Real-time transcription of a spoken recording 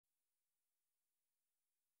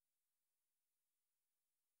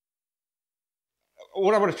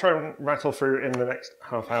what I want to try and rattle through in the next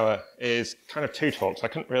half hour is kind of two talks. I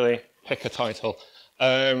couldn't really pick a title.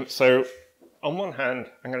 So on one hand,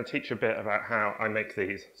 I'm going to teach you a bit about how I make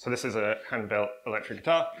these. So this is a hand-built electric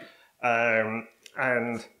guitar.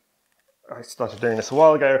 And I started doing this a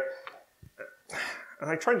while ago. And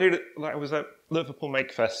I try and do it, like I was at Liverpool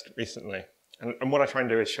Makespace recently. And what I try and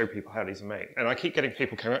do is show people how these are made. And I keep getting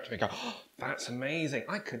people coming up to me and go, oh, that's amazing.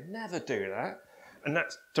 I could never do that. And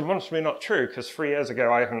that's demonstrably not true, because 3 years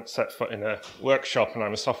ago I hadn't set foot in a workshop, and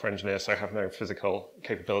I'm a software engineer, so I have no physical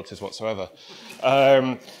capabilities whatsoever.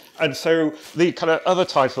 And so the kind of other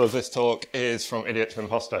title of this talk is From Idiot to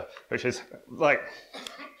Imposter, which is like,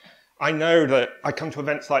 I know that I come to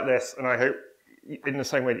events like this, and I hope in the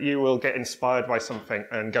same way that you will get inspired by something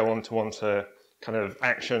and go on to want to kind of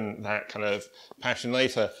action that kind of passion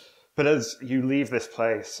later. But as you leave this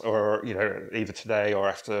place, or either today or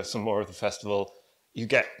after some more of the festival, you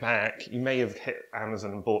get back, you may have hit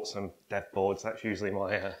Amazon and bought some dev boards, that's usually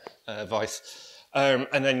my advice. And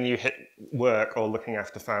then you hit work or looking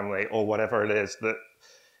after family or whatever it is, that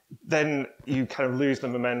then you kind of lose the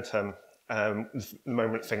momentum the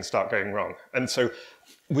moment things start going wrong. And so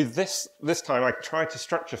with this time, I tried to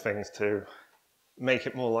structure things to make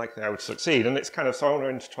it more likely I would succeed. And it's kind of, so I want to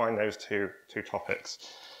intertwine those two topics.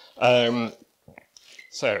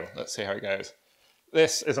 So let's see how it goes.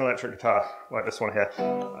 This is an electric guitar, like this one here.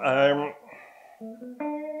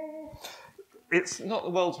 It's not the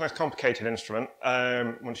world's most complicated instrument,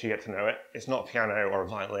 once you get to know it. It's not a piano or a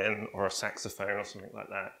violin or a saxophone or something like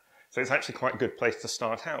that. So it's actually quite a good place to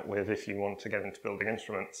start out with if you want to get into building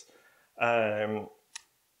instruments.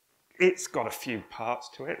 It's got a few parts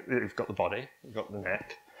to it. You've got the body, you've got the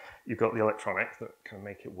neck, you've got the electronics that kind of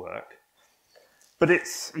make it work. But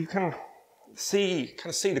you can see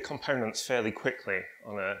the components fairly quickly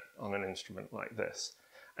on an instrument like this.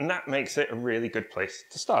 And that makes it a really good place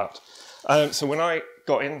to start. So when I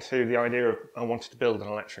got into the idea of I wanted to build an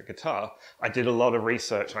electric guitar, I did a lot of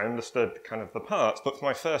research. I understood kind of the parts, but for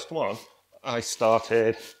my first one, I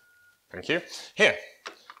started, thank you, here,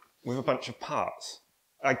 with a bunch of parts.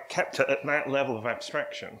 I kept it at that level of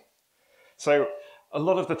abstraction. So a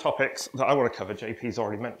lot of the topics that I want to cover, JP's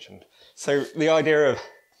already mentioned. So the idea of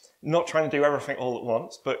not trying to do everything all at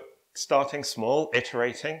once, but starting small,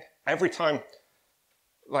 iterating. Every time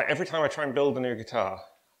I try and build a new guitar,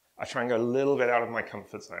 I try and go a little bit out of my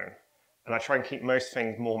comfort zone. And I try and keep most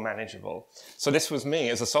things more manageable. So this was me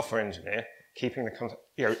as a software engineer, keeping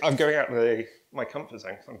I'm going out of my comfort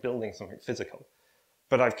zone because I'm building something physical.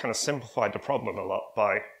 But I've kind of simplified the problem a lot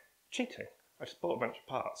by cheating. I just bought a bunch of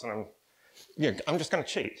parts, and I'm just going to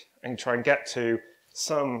cheat and try and get to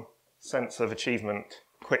some sense of achievement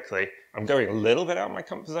quickly. I'm going a little bit out of my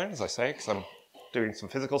comfort zone, as I say, because I'm doing some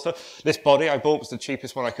physical stuff. This body I bought was the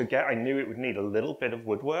cheapest one I could get. I knew it would need a little bit of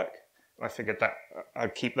woodwork. And I figured that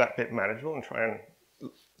I'd keep that bit manageable and try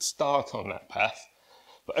and start on that path.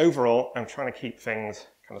 But overall, I'm trying to keep things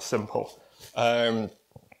kind of simple.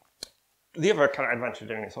 The other kind of advantage of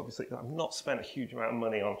doing this, obviously, is I've not spent a huge amount of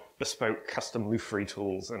money on bespoke custom luthiers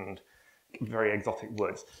tools and very exotic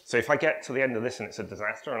woods. So if I get to the end of this and it's a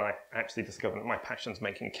disaster and I actually discover that my passion's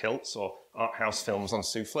making kilts or art house films on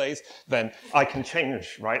soufflés, then I can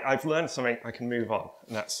change, right? I've learned something, I can move on,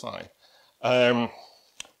 and that's fine.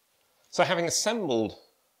 So having assembled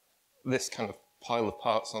this kind of pile of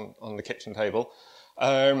parts on the kitchen table,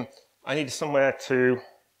 I needed somewhere to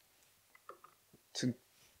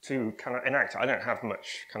kind of enact. I don't have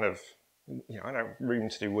much kind of, I don't have room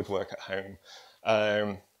to do woodwork at home.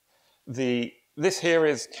 This here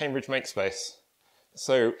is Cambridge Makespace.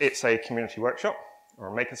 So it's a community workshop, or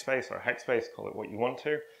a makerspace, or a hackspace, call it what you want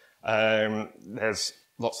to. There's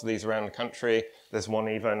lots of these around the country. There's one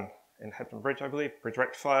even in Hebden Bridge, I believe, Bridge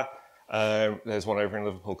Rectifier. There's one over in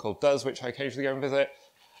Liverpool called Does, which I occasionally go and visit.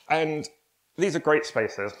 And these are great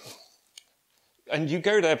spaces. And you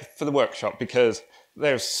go there for the workshop because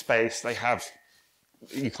there's space.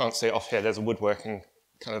 You can't see it off here, there's a woodworking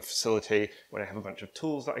kind of facility where they have a bunch of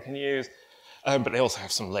tools that I can use. But they also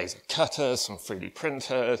have some laser cutters, some 3D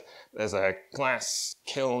printers. There's a glass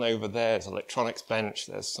kiln over there. There's an electronics bench.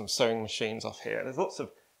 There's some sewing machines off here. There's lots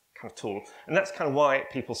of kind of tools. And that's kind of why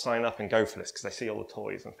people sign up and go for this, because they see all the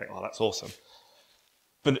toys and think, oh, that's awesome.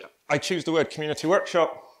 But I choose the word community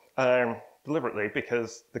workshop deliberately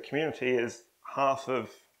because the community is half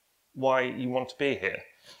of why you want to be here.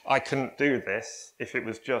 I couldn't do this if it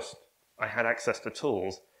was just I had access to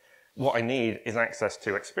tools. What I need is access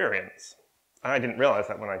to experience. And I didn't realize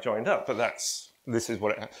that when I joined up, but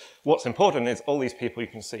what's important is all these people you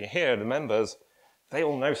can see here, the members, they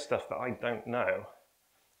all know stuff that I don't know.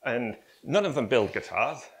 And none of them build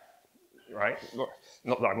guitars. right?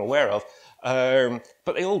 Not that I'm aware of.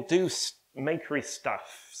 But they all do makery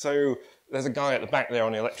stuff. So there's a guy at the back there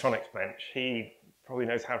on the electronics bench. He probably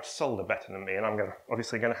knows how to solder better than me, and I'm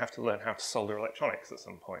obviously going to have to learn how to solder electronics at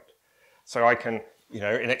some point. So I can,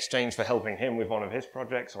 in exchange for helping him with one of his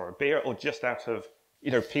projects or a beer, or just out of,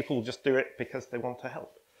 people just do it because they want to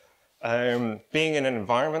help. Being in an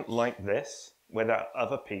environment like this, where there are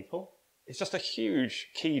other people, is just a huge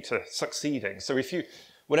key to succeeding. So if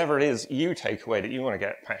whatever it is you take away that you want to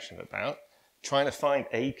get passionate about, trying to find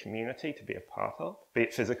a community to be a part of, be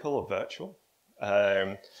it physical or virtual,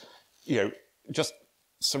 just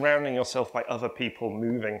surrounding yourself by other people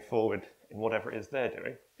moving forward in whatever it is they're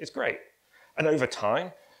doing is great. And over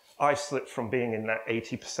time, I slipped from being in that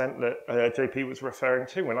 80% that JP was referring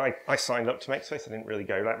to. When I signed up to Makespace, I didn't really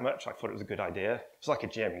go that much. I thought it was a good idea. It was like a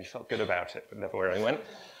gym. You felt good about it, but never where I went.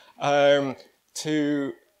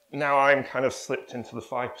 To now I'm kind of slipped into the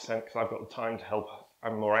 5% because I've got the time to help.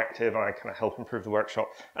 I'm more active. I kind of help improve the workshop.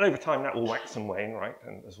 And over time, that will wax and wane, right?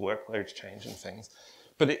 And as workloads change and things.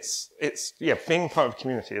 But being part of a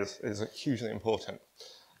community is hugely important.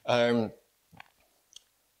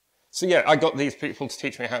 So yeah, I got these people to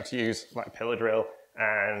teach me how to use like a pillar drill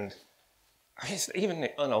and even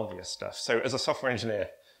the unobvious stuff. So as a software engineer,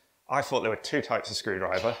 I thought there were two types of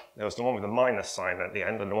screwdriver. There was the one with the minus sign at the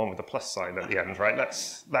end and the one with the plus sign at the end, right?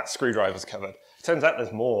 That screwdriver's covered. Turns out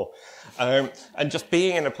there's more. And just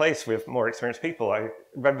being in a place with more experienced people, I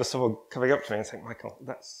remember someone coming up to me and saying, Michael,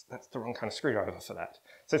 that's the wrong kind of screwdriver for that.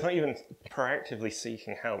 So it's not even proactively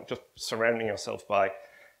seeking help, just surrounding yourself by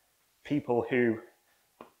people who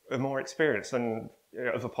are more experienced and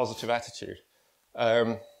of a positive attitude.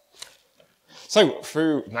 So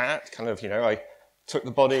through that, kind of, I took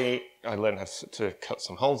the body, I learned how to cut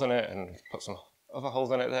some holes in it and put some other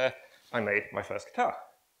holes in it there. I made my first guitar.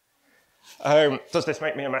 Does this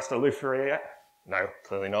make me a master luthier yet? No,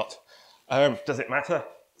 clearly not. Does it matter?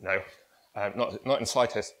 No, not in the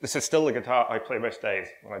slightest. This is still the guitar I play most days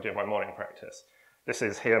when I do my morning practice. This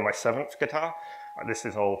is here my 7th guitar. This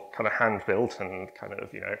is all kind of hand built and kind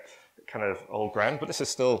of old grand, but this is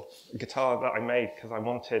still a guitar that I made because I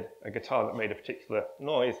wanted a guitar that made a particular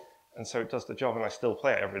noise, and so it does the job and I still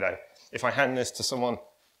play it every day. If I hand this to someone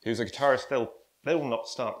who's a guitarist, they will not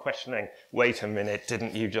start questioning, wait a minute,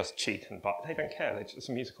 didn't you just cheat and buy? They don't care, it's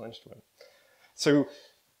a musical instrument. So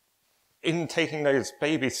in taking those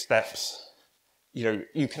baby steps,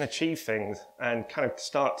 you can achieve things and kind of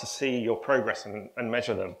start to see your progress and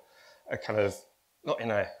measure them. Kind of, not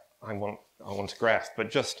in a, I want a graph,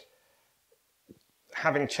 but just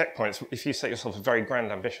having checkpoints. If you set yourself a very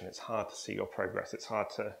grand ambition, it's hard to see your progress. It's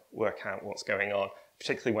hard to work out what's going on,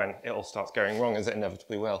 particularly when it all starts going wrong, as it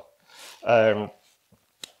inevitably will. So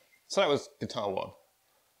that was guitar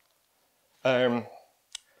 1.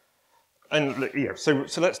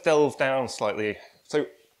 So let's delve down slightly. So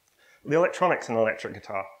the electronics in an electric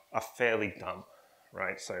guitar are fairly dumb,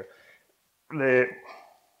 right? So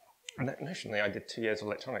Initially, I did 2 years of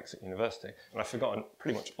electronics at university, and I've forgotten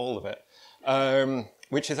pretty much all of it,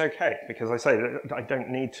 which is okay, because I say that I don't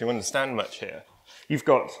need to understand much here. You've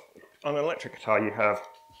got, on an electric guitar, you have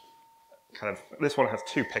this one has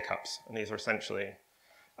 2 pickups, and these are essentially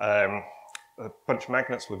a bunch of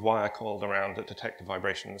magnets with wire coiled around that detect the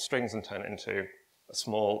vibration in the strings and turn it into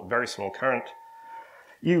a very small current.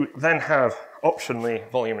 You then have, optionally,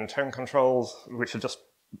 volume and tone controls, which are just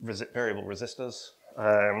variable resistors.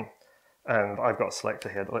 And I've got a selector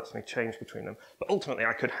here that lets me change between them. But ultimately,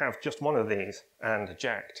 I could have just one of these and a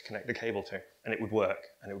jack to connect the cable to, and it would work,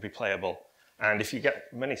 and it would be playable. And if you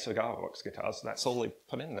get many cigar box guitars, that's all they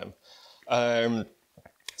put in them.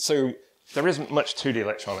 So there isn't much to the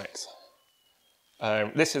electronics.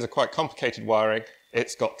 This is a quite complicated wiring.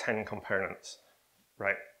 It's got 10 components,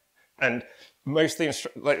 right? And most of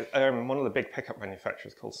the, one of the big pickup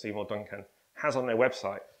manufacturers called Seymour Duncan has on their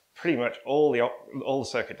website pretty much all the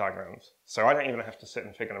circuit diagrams. So I don't even have to sit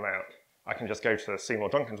and figure them out. I can just go to Seymour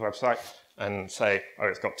Duncan's website and say, oh,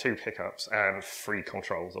 it's got 2 pickups and 3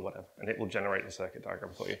 controls or whatever, and it will generate the circuit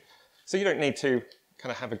diagram for you. So you don't need to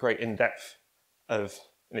kind of have a great in-depth of,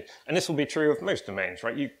 and this will be true of most domains,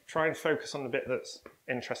 right? You try and focus on the bit that's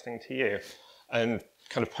interesting to you and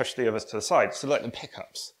kind of push the others to the side. So like the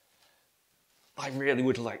pickups, I really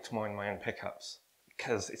would like to mine my own pickups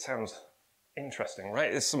because it sounds interesting,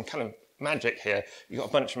 right? There's some kind of magic here. You've got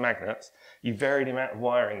a bunch of magnets, you vary the amount of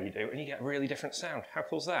wiring you do, and you get a really different sound. How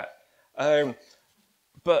cool is that?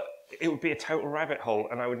 But it would be a total rabbit hole,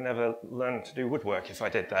 and I would never learn to do woodwork if I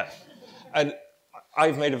did that. And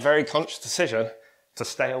I've made a very conscious decision to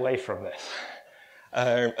stay away from this,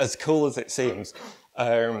 as cool as it seems.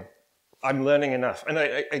 I'm learning enough. And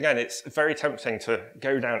again, it's very tempting to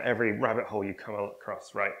go down every rabbit hole you come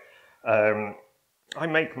across, right? I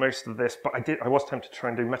make most of this, but I was tempted to try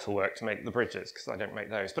and do metalwork to make the bridges, because I don't make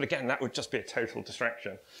those. But again, that would just be a total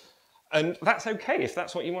distraction. And that's okay if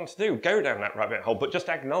that's what you want to do. Go down that rabbit hole, but just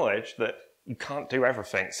acknowledge that you can't do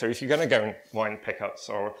everything. So if you're going to go and wind pickups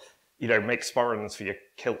or, you know, make sporrans for your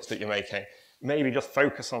kilts that you're making, maybe just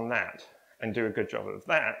focus on that and do a good job of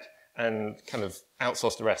that and kind of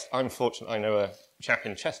outsource the rest. I'm fortunate I know a chap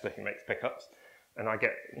in Chester who makes pickups, and I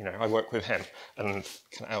get, you know, I work with him and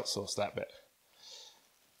can outsource that bit.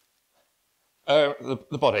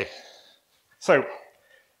 The body. So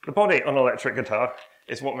the body on an electric guitar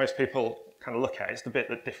is what most people kind of look at. It's the bit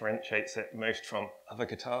that differentiates it most from other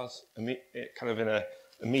guitars, kind of in a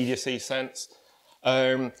immediacy sense.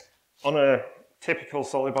 On a typical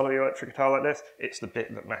solid body electric guitar like this, it's the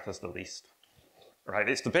bit that matters the least. Right?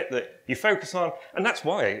 It's the bit that you focus on, and that's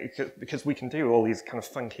why, because we can do all these kind of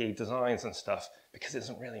funky designs and stuff, because it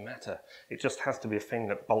doesn't really matter. It just has to be a thing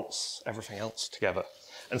that bolts everything else together.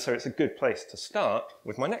 And so it's a good place to start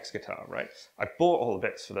with my next guitar, right? I bought all the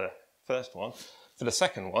bits for the first one. For the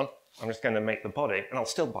second one, I'm just going to make the body, and I'll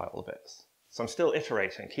still buy all the bits. So I'm still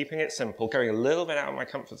iterating, keeping it simple, going a little bit out of my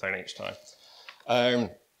comfort zone each time.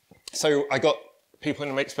 So I got people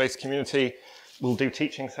in the Makespace community. We'll do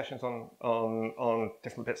teaching sessions on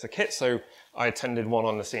different bits of kit. So I attended one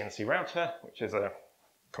on the CNC router, which is a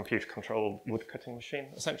computer-controlled wood cutting machine,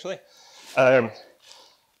 essentially.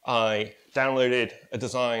 I downloaded a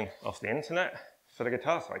design off the internet for the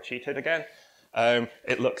guitar, so I cheated again.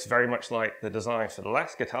 It looks very much like the design for the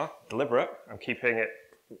last guitar, deliberate.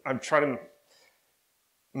 I'm trying to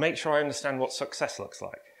make sure I understand what success looks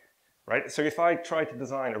like, right? So if I try to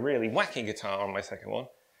design a really wacky guitar on my second one,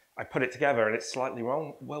 I put it together and it's slightly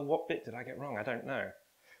wrong. Well, what bit did I get wrong? I don't know.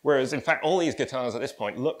 Whereas, in fact, all these guitars at this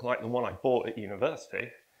point look like the one I bought at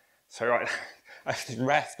university. So I have this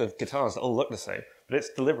raft of guitars that all look the same, but it's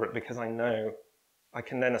deliberate because I know I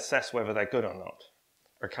can then assess whether they're good or not,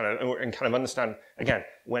 and kind of understand, again,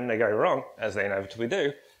 when they go wrong, as they inevitably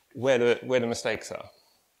do, where the mistakes are.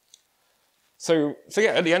 So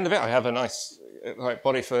yeah, at the end of it, I have a nice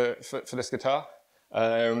body for this guitar.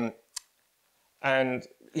 And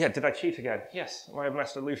yeah, did I cheat again? Yes. Am I a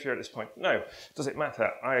master luthier at this point? No. Does it matter?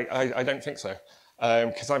 I don't think so.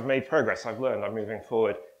 Because I've made progress, I've learned, I'm moving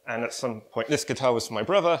forward. And at some point, this guitar was for my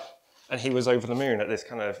brother, and he was over the moon at this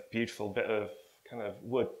kind of beautiful bit of kind of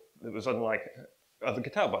wood that was unlike other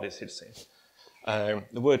guitar bodies he'd seen.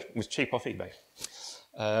 The wood was cheap off eBay.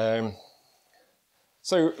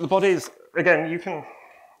 So the bodies, again, you can,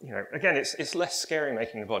 you know, again, it's less scary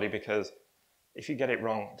making the body because if you get it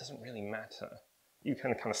wrong, it doesn't really matter. You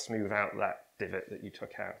can kind of smooth out that divot that you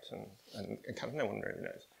took out and kind of no one really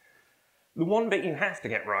knows. The one bit you have to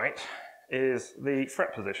get right is the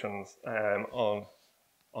fret positions on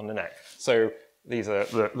the neck. So these are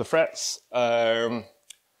the frets. So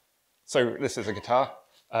this is a guitar.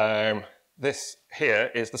 This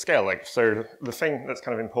here is the scale length. So the thing that's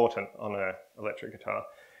kind of important on an electric guitar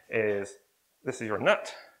is this is your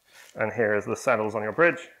nut, and here is the saddles on your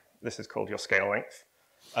bridge. This is called your scale length.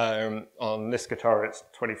 On this guitar, it's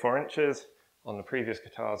 24 inches. On the previous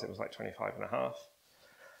guitars, it was like 25.5.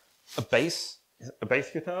 A bass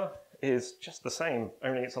guitar is just the same,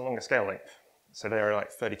 only it's a longer scale length. So they're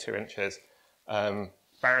like 32 inches.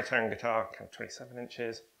 Baritone guitar, kind of 27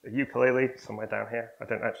 inches. A ukulele, somewhere down here. I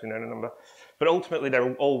don't actually know the number. But ultimately,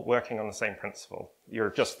 they're all working on the same principle.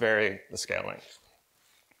 You're just varying the scale length.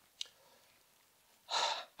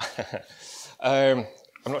 I'm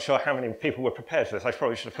not sure how many people were prepared for this. I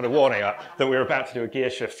probably should have put a warning up that we were about to do a gear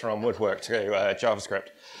shift from woodwork to JavaScript.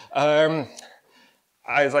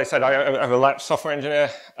 As I said, I'm a lapsed software engineer.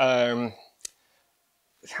 How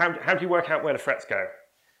do you work out where the frets go?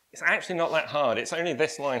 It's actually not that hard. It's only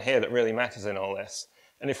this line here that really matters in all this.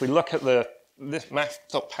 And if we look at this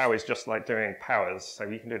math.pow is just like doing powers. So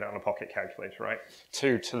you can do that on a pocket calculator, right?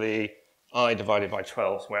 2 to the I divided by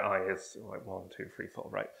 12, where I is like 1, 2, 3, 4,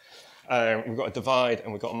 right? We've got a divide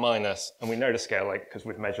and we've got a minus, and we know the scale length because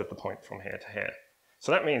we've measured the point from here to here.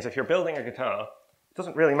 So that means if you're building a guitar, it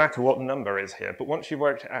doesn't really matter what the number is here, but once you've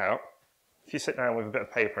worked it out, if you sit down with a bit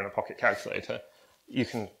of paper and a pocket calculator, you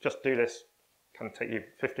can just do this, kind of take you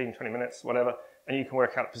 15, 20 minutes, whatever, and you can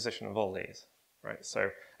work out the position of all these, right? So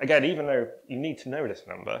again, even though you need to know this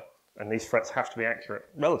number, and these frets have to be accurate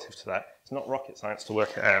relative to that, it's not rocket science to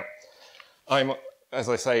work it out. As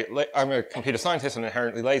I say, I'm a computer scientist and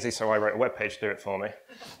inherently lazy, so I wrote a web page to do it for me.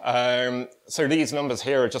 So these numbers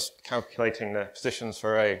here are just calculating the positions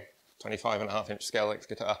for a 25.5-inch scale length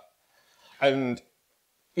guitar. And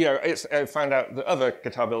you know, I found out that other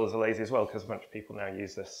guitar builders are lazy as well, because a bunch of people now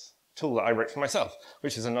use this tool that I wrote for myself,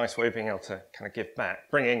 which is a nice way of being able to kind of give back,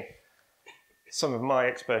 bringing some of my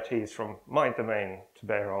expertise from my domain to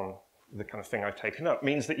bear on the kind of thing I've taken up,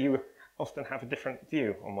 means that you often have a different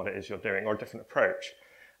view on what it is you're doing, or a different approach.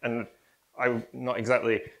 And I'm not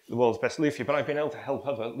exactly the world's best luthier, but I've been able to help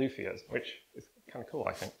other luthiers, which is kind of cool,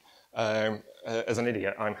 I think. As an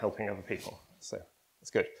idiot, I'm helping other people, so it's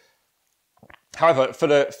good. However, for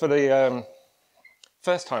the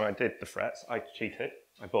first time I did the frets, I cheated.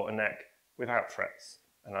 I bought a neck without frets,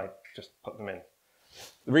 and I just put them in.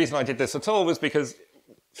 The reason I did this at all was because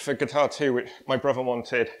for Guitar 2, which my brother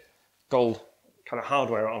wanted gold kind of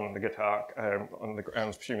hardware on the guitar, on the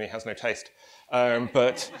grounds presumably has no taste.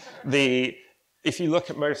 But if you look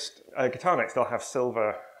at most guitar necks, they'll have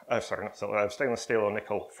silver, sorry, not silver, stainless steel or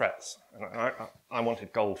nickel frets. And I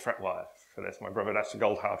wanted gold fret wire for this. My brother had asked for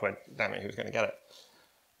gold hardware, damn it, he was going to get it.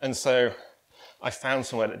 And so I found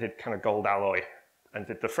somewhere that did kind of gold alloy and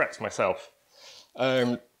did the frets myself.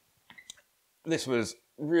 This was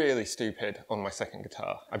really stupid on my second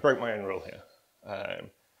guitar. I broke my own rule here.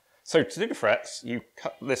 So to do the frets, you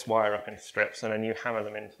cut this wire up into strips and then you hammer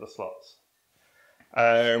them into the slots.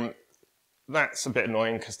 That's a bit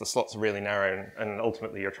annoying because the slots are really narrow and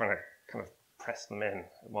ultimately you're trying to kind of press them in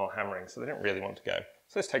while hammering, so they don't really want to go.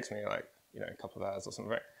 So this takes me like, you know, a couple of hours or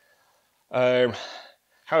something.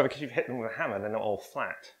 However, because you've hit them with a hammer, they're not all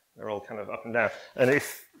flat. They're all kind of up and down. And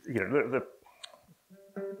if, you know,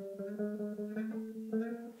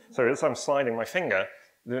 so as I'm sliding my finger,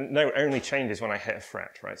 the note only changes when I hit a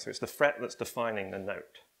fret, right? So it's the fret that's defining the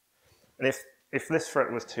note. And if this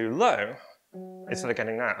fret was too low, instead of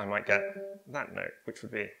getting that, I might get that note, which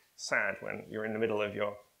would be sad when you're in the middle of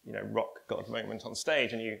your, you know, rock god moment on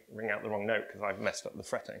stage and you ring out the wrong note because I've messed up the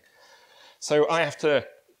fretting. So I have to,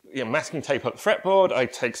 you know, masking tape up the fretboard. I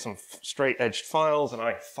take some straight-edged files and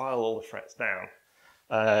I file all the frets down.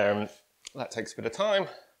 That takes a bit of time.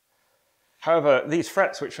 However, these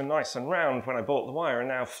frets, which are nice and round when I bought the wire, are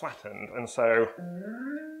now flattened. And so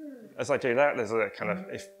as I do that, there's a kind of,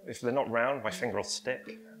 if they're not round, my finger will stick.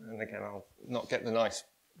 And again, I'll not get the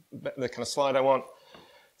kind of slide I want.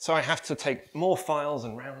 So I have to take more files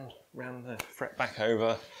and round the fret back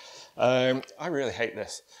over. I really hate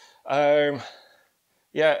this.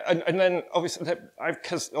 Yeah, and then obviously,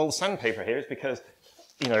 because all the sandpaper here is because,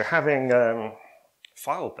 you know, having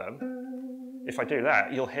filed them, if I do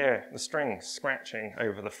that, you'll hear the strings scratching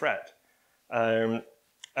over the fret. And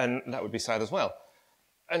that would be sad as well.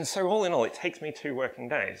 And so all in all, it takes me 2 working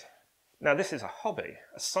days. Now, this is a hobby,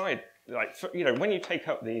 a side, like, you know, when you take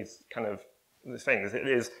up these kind of things, it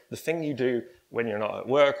is the thing you do when you're not at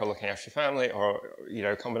work or looking after your family or, you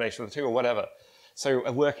know, a combination of the two or whatever. So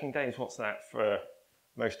a working day, what's that for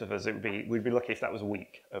most of us? We'd be lucky if that was a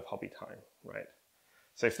week of hobby time, right?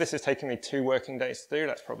 So if this is taking me 2 working days to do,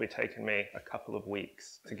 that's probably taken me a couple of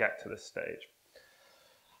weeks to get to this stage.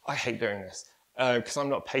 I hate doing this because I'm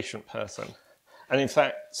not a patient person. And in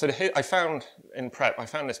fact, so I found in prep, I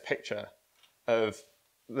found this picture of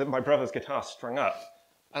my brother's guitar strung up.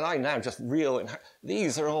 And I now just reel it.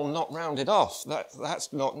 These are all not rounded off.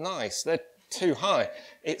 That's not nice. They're too high.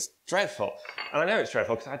 It's dreadful. And I know it's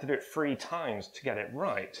dreadful because I had to do it 3 times to get it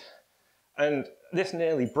right. And this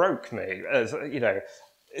nearly broke me, as you know.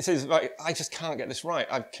 This is like, I just can't get this right.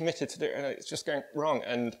 I've committed to do it and it's just going wrong.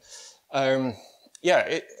 And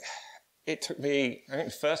yeah, it took me, I think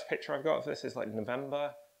the first picture I've got of this is like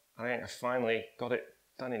November. I think I finally got it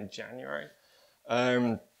done in January.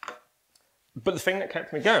 But the thing that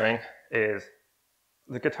kept me going is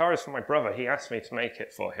the guitar is for my brother. He asked me to make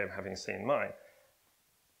it for him, having seen mine.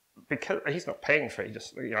 Because he's not paying for it. He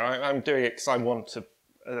just, you know, I'm doing it because I want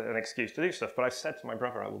an excuse to do stuff. But I've said to my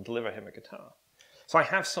brother I will deliver him a guitar. So I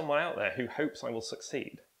have someone out there who hopes I will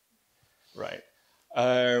succeed, right?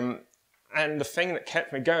 And the thing that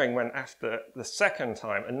kept me going when after the second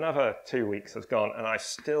time, another 2 weeks has gone and I've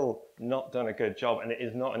still not done a good job, and it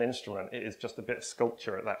is not an instrument, it is just a bit of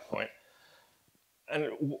sculpture at that point. And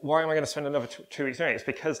why am I going to spend another 2 weeks doing it? It's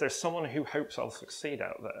because there's someone who hopes I'll succeed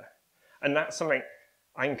out there. And that's something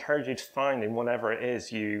I encourage you to find in whatever it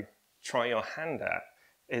is you try your hand at.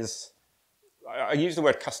 I use the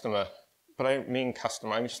word customer, but I don't mean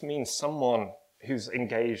customer, I just mean someone who's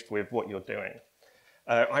engaged with what you're doing.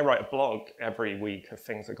 I write a blog every week of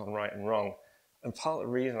things that have gone right and wrong. And part of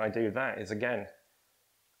the reason I do that is, again,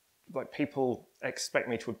 like people expect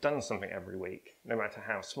me to have done something every week, no matter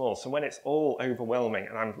how small. So when it's all overwhelming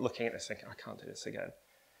and I'm looking at this thinking, I can't do this again,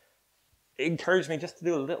 it encouraged me just to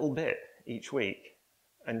do a little bit each week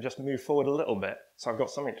and just move forward a little bit. So I've got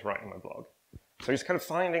something to write in my blog. So just kind of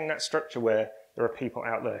finding that structure where there are people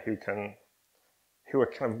out there who are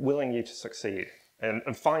kind of willing you to succeed.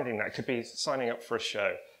 And finding that could be signing up for a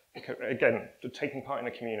show. Again, taking part in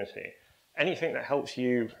a community. Anything that helps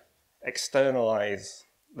you externalize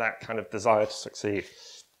that kind of desire to succeed.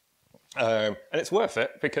 And it's worth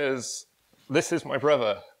it because this is my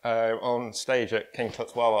brother on stage at King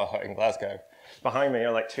Tut's Wawa Hut in Glasgow. Behind me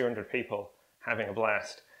are like 200 people having a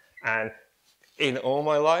blast. And in all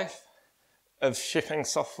my life of shipping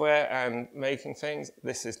software and making things,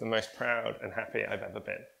 this is the most proud and happy I've ever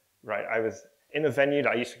been, right? I was in a venue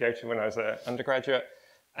that I used to go to when I was an undergraduate,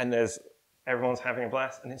 and everyone's having a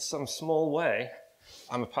blast, and in some small way,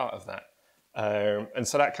 I'm a part of that. And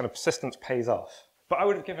so that kind of persistence pays off. But I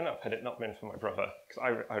would have given up had it not been for my brother, because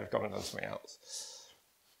I would have gone and done something else.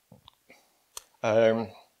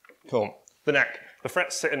 Cool. The neck. The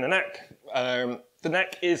frets sit in the neck. The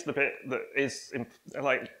neck is the bit that is,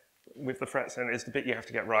 like, with the frets in, is the bit you have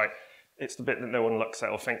to get right. It's the bit that no one looks at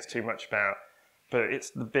or thinks too much about, but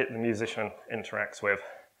it's the bit the musician interacts with.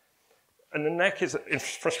 And the neck is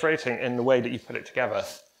frustrating in the way that you put it together.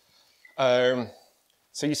 So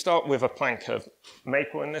you start with a plank of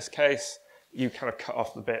maple in this case. You kind of cut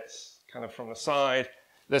off the bits kind of from the side.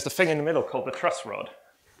 There's the thing in the middle called the truss rod.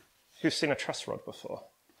 Who's seen a truss rod before?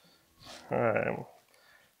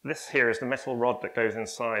 This here is the metal rod that goes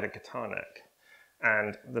inside a guitar neck.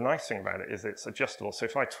 And the nice thing about it is it's adjustable. So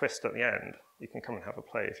if I twist at the end, you can come and have a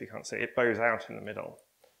play if you can't see. It bows out in the middle.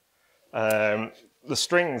 The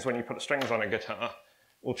strings, when you put the strings on a guitar,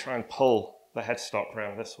 will try and pull the headstock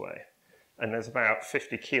around this way. And there's about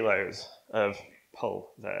 50 kilos of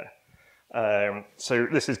pull there. So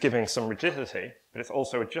this is giving some rigidity, but it's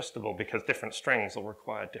also adjustable because different strings will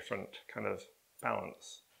require different kind of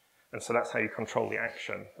balance. And so that's how you control the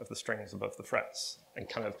action of the strings above the frets. And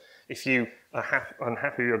kind of, if you are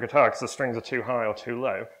unhappy with your guitar because the strings are too high or too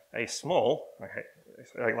low, a small,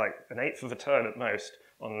 like an eighth of a turn at most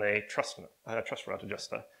on the truss rod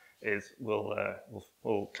adjuster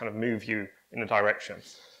will kind of move you in a direction.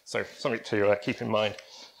 So something to keep in mind.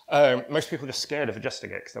 Most people are just scared of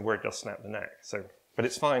adjusting it because they're worried they'll snap the neck. But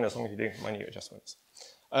it's fine as long as you do minute adjustments.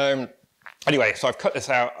 Anyway, so I've cut this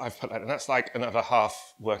out, I've put that in. That's like another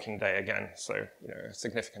half working day again, so a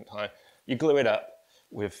significant time. You glue it up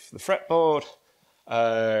with the fretboard.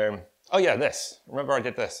 Oh yeah, this. Remember I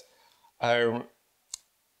did this. The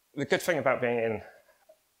good thing about being in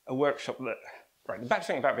a workshop the bad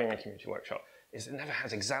thing about being in a community workshop is it never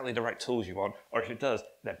has exactly the right tools you want, or if it does,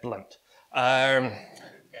 they're blunt.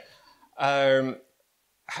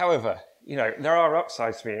 However, there are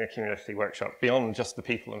upsides to being in a community workshop beyond just the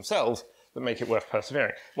people themselves that make it worth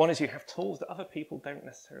persevering. One is you have tools that other people don't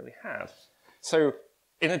necessarily have. So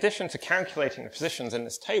in addition to calculating the positions in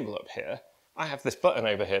this table up here, I have this button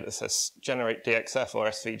over here that says generate DXF or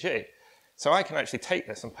SVG. So I can actually take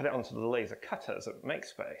this and put it onto the laser cutters at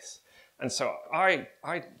Makespace. And so I'm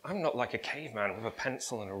not like a caveman with a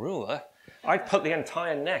pencil and a ruler. I put the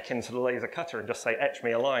entire neck into the laser cutter and just say, etch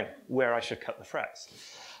me a line where I should cut the frets.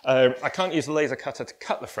 I can't use the laser cutter to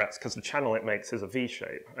cut the frets because the channel it makes is a V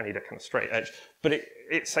shape. I need a kind of straight edge. But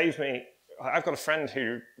it saves me. I've got a friend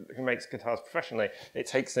who makes guitars professionally. It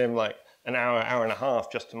takes him like an hour, hour and a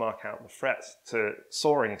half just to mark out the frets to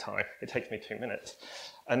soaring time. It takes me 2 minutes.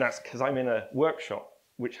 And that's because I'm in a workshop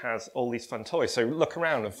which has all these fun toys. So look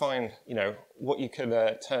around and find, what you can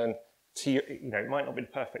turn to, it might not be the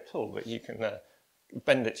perfect tool, but you can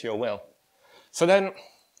bend it to your will. So then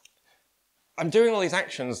I'm doing all these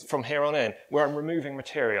actions from here on in where I'm removing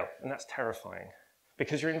material, and that's terrifying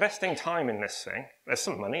because you're investing time in this thing. There's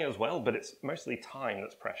some money as well, but it's mostly time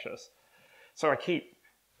that's precious. So I keep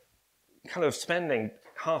kind of spending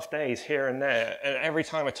half days here and there, and every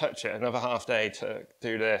time I touch it, another half day to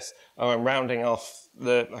do this. Oh, I'm rounding off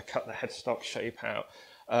I cut the headstock shape out.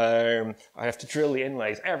 I have to drill the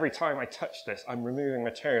inlays. Every time I touch this, I'm removing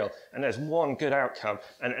material, and there's one good outcome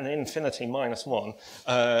and an infinity -1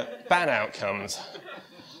 bad outcomes.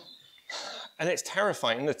 And it's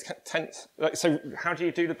terrifying. So how do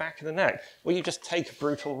you do the back of the neck? Well, you just take a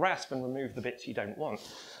brutal rasp and remove the bits you don't want.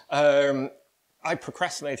 I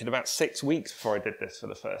procrastinated about 6 weeks before I did this for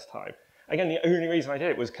the first time. Again, the only reason I did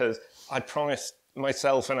it was because I'd promised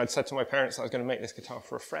myself and I'd said to my parents that I was going to make this guitar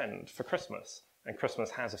for a friend for Christmas. And Christmas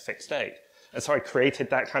has a fixed date. And so I created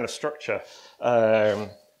that kind of structure.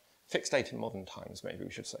 Fixed date in modern times, maybe we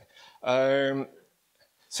should say.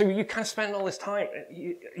 So you kind of spend all this time,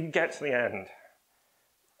 you get to the end.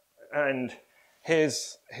 And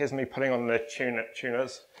here's me putting on the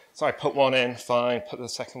tuners. So I put one in, fine, put the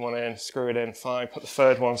second one in, screw it in, fine, put the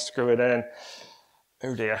third one, screw it in.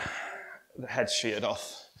 Oh dear, the head's sheared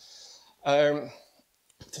off.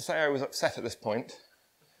 to say I was upset at this point,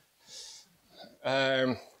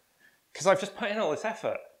 because I've just put in all this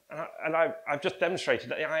effort, and I've just demonstrated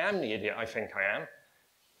that I am the idiot I think I am.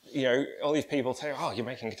 You know, all these people say, oh, you're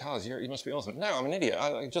making guitars, you must be awesome. No, I'm an idiot.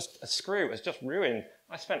 A screw has just ruined.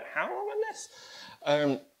 I spent how long on this?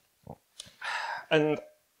 And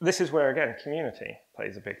this is where, again, community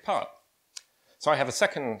plays a big part. So I have a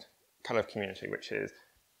second kind of community, which is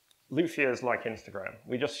luthiers like Instagram.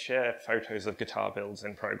 We just share photos of guitar builds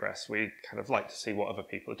in progress. We kind of like to see what other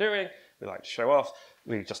people are doing. We like to show off.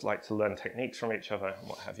 We just like to learn techniques from each other and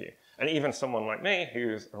what have you. And even someone like me,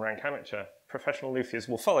 who's a rank amateur, professional luthiers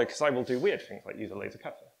will follow because I will do weird things like use a laser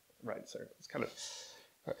cutter, right? So it's kind of,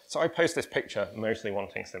 so I post this picture mostly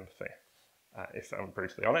wanting sympathy. If I'm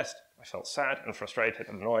brutally honest, I felt sad and frustrated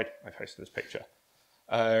and annoyed. I posted this picture.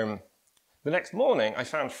 The next morning, I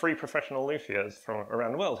found 3 professional luthiers from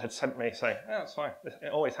around the world had sent me saying, oh, that's fine,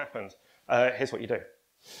 it always happens. Here's what you do.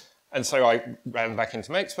 And so I ran back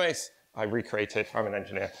into Makespace. I recreated, I'm an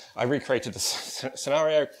engineer, I recreated the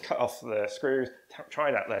scenario, cut off the screws,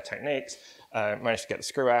 tried out their techniques, managed to get the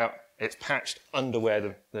screw out. It's patched under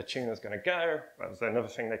where the tuner's going to go. That was another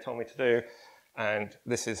thing they told me to do. And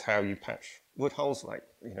this is how you patch wood holes. Like,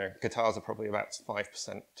 you know, guitars are probably about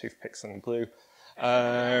 5% toothpicks and glue.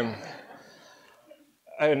 And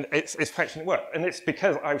it's patched and it worked. And it's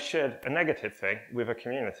because I've shared a negative thing with a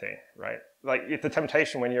community, right? Like, the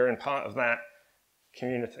temptation when you're in part of that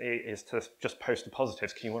community is to just post the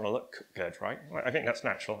positives because you want to look good, right? I think that's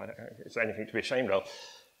natural. I don't think it's anything to be ashamed of.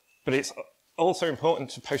 But it's also important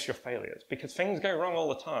to post your failures because things go wrong all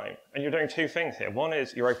the time. And you're doing 2 things here. One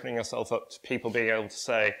is you're opening yourself up to people being able to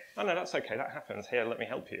say, oh, no, that's okay, that happens. Here, let me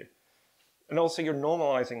help you. And also you're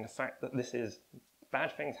normalizing the fact that this is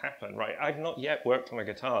bad things happen, right? I've not yet worked on a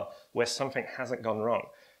guitar where something hasn't gone wrong.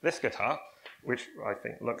 This guitar, which I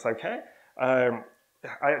think looks okay,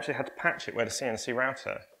 I actually had to patch it where the CNC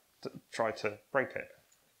router tried to break it.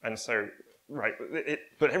 And so, right,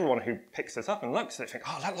 but everyone who picks this up and looks at it think,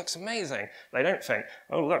 oh, that looks amazing. They don't think,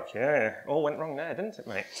 oh, look, yeah, all went wrong there, didn't it,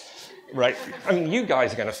 mate? Right, I mean, you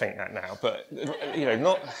guys are going to think that now, but, you know,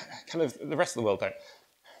 not kind of the rest of the world don't.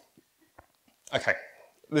 Okay,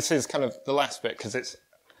 this is kind of the last bit because it's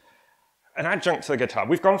an adjunct to the guitar.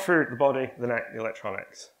 We've gone through the body, the neck, the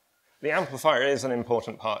electronics. The amplifier is an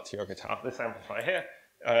important part to your guitar. This amplifier here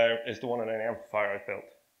is the one and only amplifier I've built.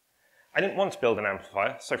 I didn't want to build an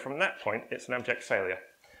amplifier, so from that point, it's an abject failure.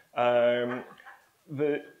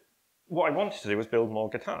 What I wanted to do was build more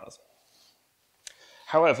guitars.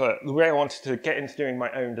 However, the way I wanted to get into doing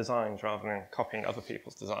my own designs rather than copying other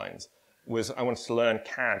people's designs was I wanted to learn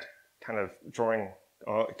CAD, kind of drawing,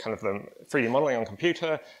 or kind of the 3D modeling on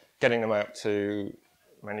computer, getting them out to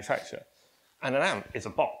manufacture. And an amp is a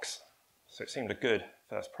box. So it seemed a good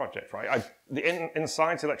first project, right? The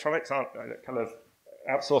insides electronics aren't kind of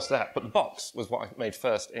outsourced that, but the box was what I made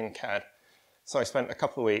first in CAD. So I spent a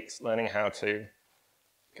couple of weeks learning how to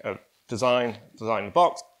design the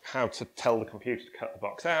box, how to tell the computer to cut the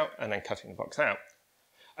box out, and then cutting the box out.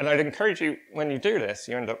 And I'd encourage you, when you do this,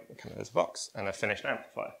 you end up kind of as a box and a finished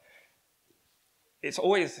amplifier. It's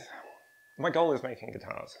always, my goal is making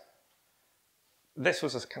guitars. This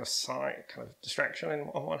was a kind of side, kind of distraction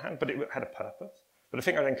on one hand, but it had a purpose. But the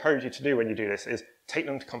thing I'd encourage you to do when you do this is take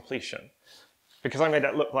them to completion. Because I made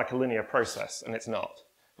that look like a linear process, and it's not.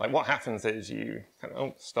 Like, what happens is you kind of,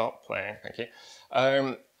 oh, stop playing, thank you.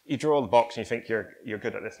 You draw the box and you think you're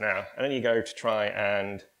good at this now. And then you go to try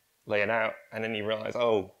and lay it out, and then you realize,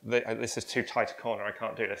 oh, this is too tight a corner, I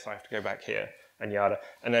can't do this, I have to go back here, and yada.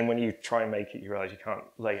 And then when you try and make it, you realize you can't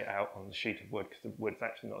lay it out on the sheet of wood because the wood's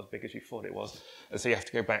actually not as big as you thought it was. And so you have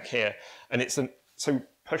to go back here. And so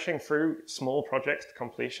pushing through small projects to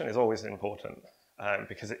completion is always important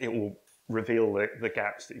because it will reveal the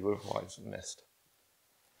gaps that you otherwise have missed.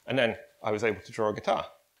 And then I was able to draw a guitar,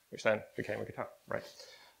 which then became a guitar, right?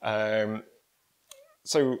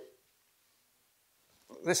 So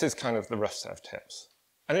this is kind of the rough set of tips.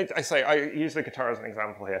 And I use the guitar as an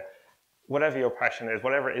example here. Whatever your passion is,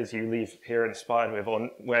 whatever it is you leave here inspired with, or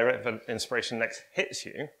wherever inspiration next hits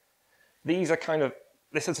you, these are kind of,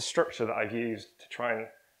 this is a structure that I've used to try and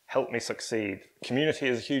help me succeed. Community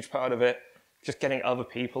is a huge part of it, just getting other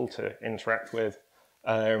people to interact with.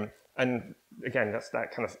 And again, that's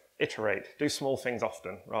that kind of iterate, do small things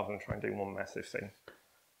often rather than try and do one massive thing.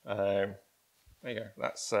 There you go,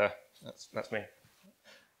 that's me.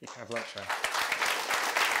 You can have lunch now.